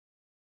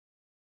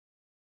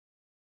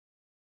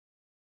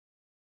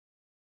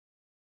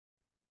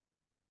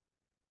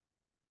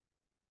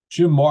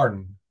Jim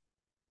Martin,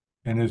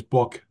 in his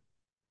book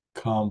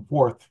Come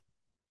Forth,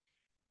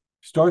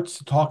 starts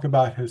to talk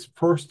about his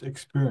first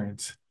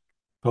experience,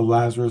 the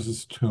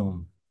Lazarus'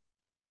 tomb.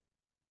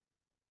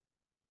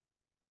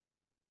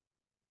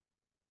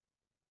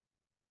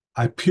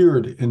 I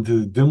peered into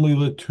the dimly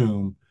lit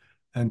tomb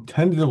and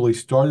tentatively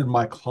started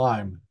my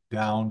climb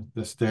down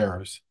the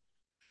stairs.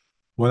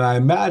 When I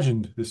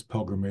imagined this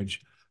pilgrimage,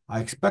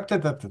 I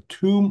expected that the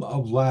tomb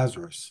of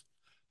Lazarus,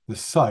 the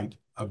site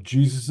of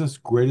Jesus'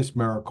 greatest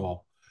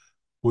miracle,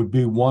 would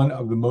be one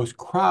of the most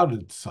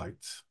crowded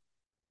sites.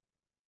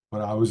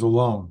 But I was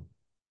alone.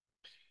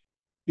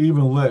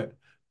 Even lit,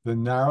 the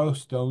narrow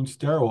stone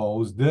stairwell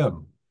was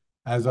dim.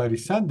 As I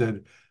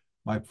descended,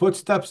 my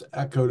footsteps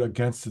echoed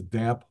against the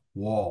damp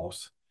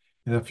walls.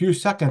 In a few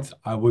seconds,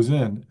 I was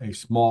in a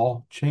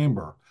small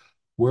chamber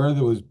where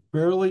there was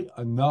barely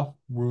enough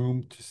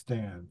room to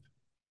stand.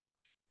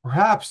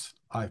 Perhaps,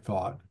 I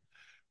thought,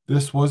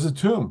 this was a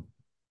tomb.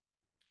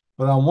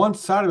 But on one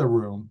side of the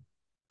room,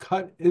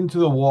 cut into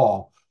the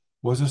wall,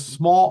 was a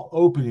small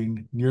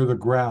opening near the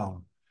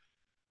ground,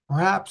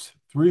 perhaps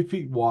 3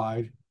 feet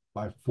wide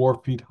by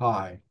 4 feet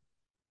high.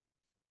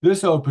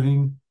 This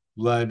opening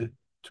led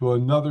to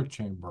another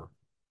chamber,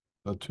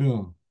 the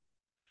tomb.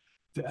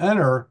 To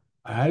enter,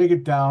 I had to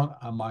get down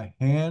on my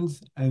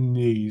hands and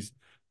knees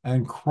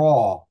and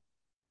crawl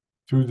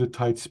through the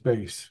tight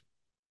space.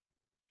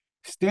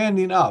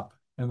 Standing up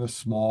in the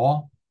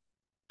small,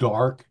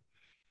 dark,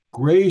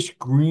 grayish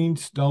green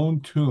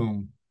stone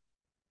tomb,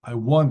 I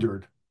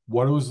wondered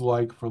what it was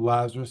like for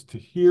Lazarus to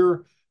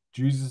hear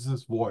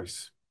Jesus'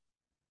 voice.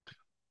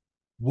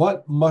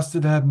 What must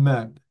it have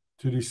meant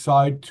to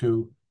decide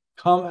to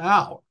come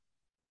out?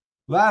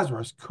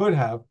 Lazarus could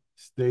have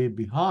stayed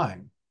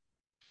behind.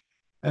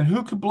 And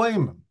who could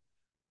blame him?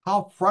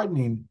 How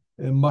frightening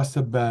it must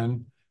have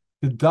been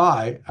to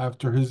die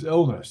after his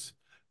illness,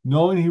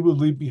 knowing he would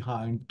leave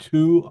behind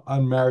two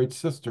unmarried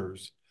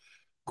sisters,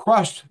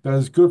 crushed that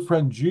his good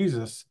friend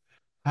Jesus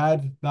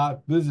had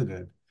not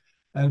visited,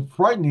 and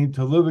frightening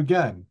to live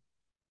again.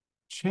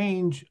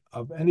 Change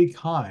of any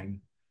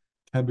kind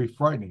can be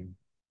frightening.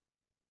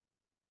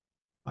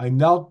 I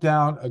knelt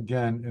down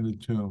again in the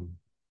tomb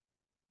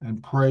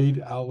and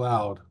prayed out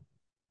loud.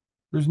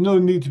 There's no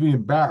need to be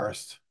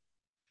embarrassed.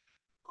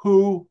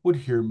 Who would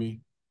hear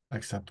me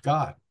except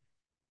God?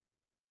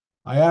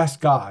 I asked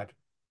God,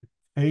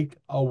 take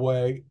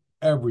away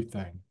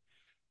everything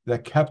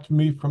that kept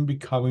me from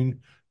becoming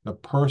the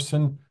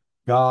person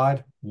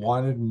God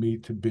wanted me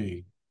to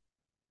be.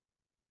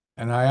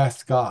 And I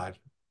asked God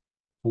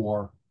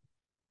for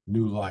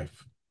new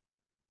life.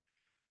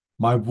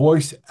 My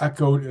voice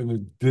echoed in the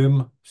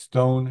dim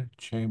stone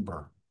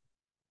chamber.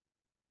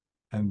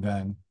 And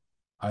then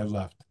I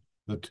left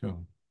the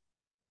tomb.